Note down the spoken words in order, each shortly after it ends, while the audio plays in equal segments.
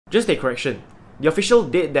Just a correction. The official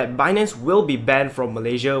date that Binance will be banned from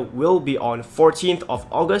Malaysia will be on 14th of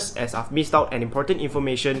August, as I've missed out an important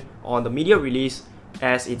information on the media release,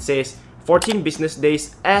 as it says 14 business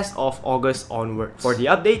days as of August onward. For the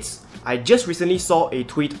updates, I just recently saw a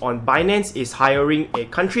tweet on Binance is hiring a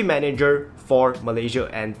country manager for Malaysia,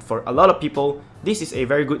 and for a lot of people, this is a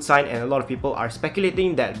very good sign, and a lot of people are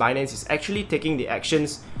speculating that Binance is actually taking the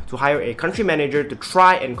actions to hire a country manager to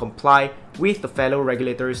try and comply with the fellow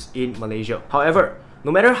regulators in Malaysia. However,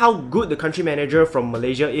 no matter how good the country manager from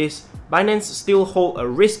Malaysia is, Binance still hold a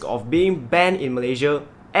risk of being banned in Malaysia,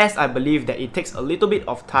 as I believe that it takes a little bit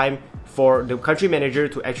of time for the country manager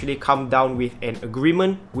to actually come down with an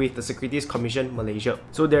agreement with the Securities Commission Malaysia.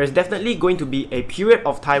 So there is definitely going to be a period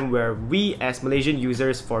of time where we as Malaysian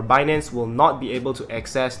users for Binance will not be able to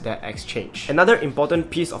access that exchange. Another important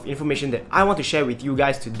piece of information that I want to share with you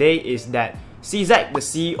guys today is that CZ, the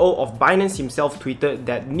CEO of Binance himself, tweeted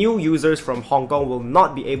that new users from Hong Kong will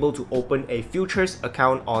not be able to open a futures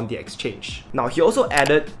account on the exchange. Now, he also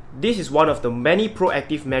added, this is one of the many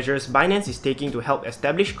proactive measures Binance is taking to help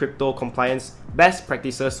establish crypto compliance best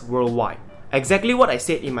practices worldwide. Exactly what I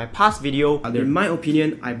said in my past video. In my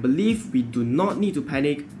opinion, I believe we do not need to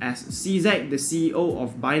panic, as CZ, the CEO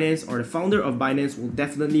of Binance or the founder of Binance, will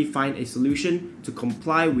definitely find a solution to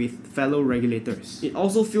comply with fellow regulators. It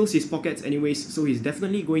also fills his pockets anyways, so he's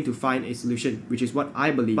definitely going to find a solution, which is what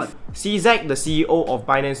I believe. But CZ, the CEO of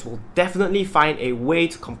Binance, will definitely find a way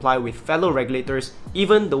to comply with fellow regulators,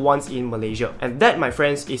 even the ones in Malaysia. And that, my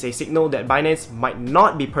friends, is a signal that Binance might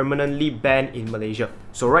not be permanently banned in Malaysia.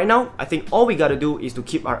 So right now, I think all we gotta do is to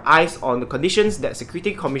keep our eyes on the conditions that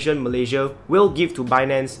Securities Commission Malaysia will give to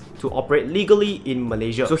Binance to operate legally in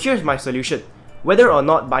Malaysia. So here's my solution. Whether or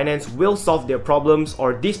not Binance will solve their problems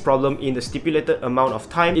or this problem in the stipulated amount of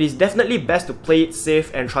time, it is definitely best to play it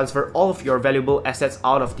safe and transfer all of your valuable assets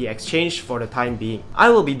out of the exchange for the time being. I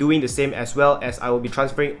will be doing the same, as well as I will be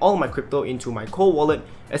transferring all my crypto into my cold wallet,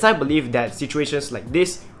 as I believe that situations like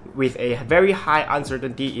this with a very high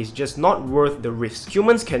uncertainty is just not worth the risk.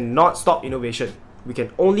 Humans cannot stop innovation. We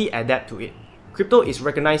can only adapt to it. Crypto is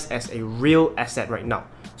recognized as a real asset right now,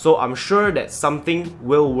 so I'm sure that something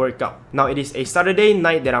will work out. Now, it is a Saturday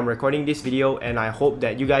night that I'm recording this video, and I hope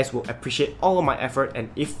that you guys will appreciate all of my effort, and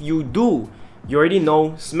if you do, you already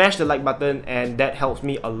know, smash the like button, and that helps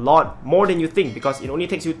me a lot more than you think, because it only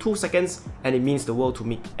takes you 2 seconds and it means the world to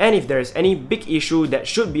me. And if there is any big issue that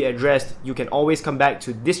should be addressed, you can always come back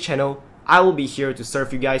to this channel. I will be here to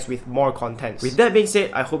serve you guys with more content. With that being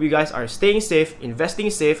said, I hope you guys are staying safe,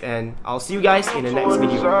 investing safe, and I'll see you guys in the next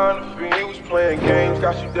video.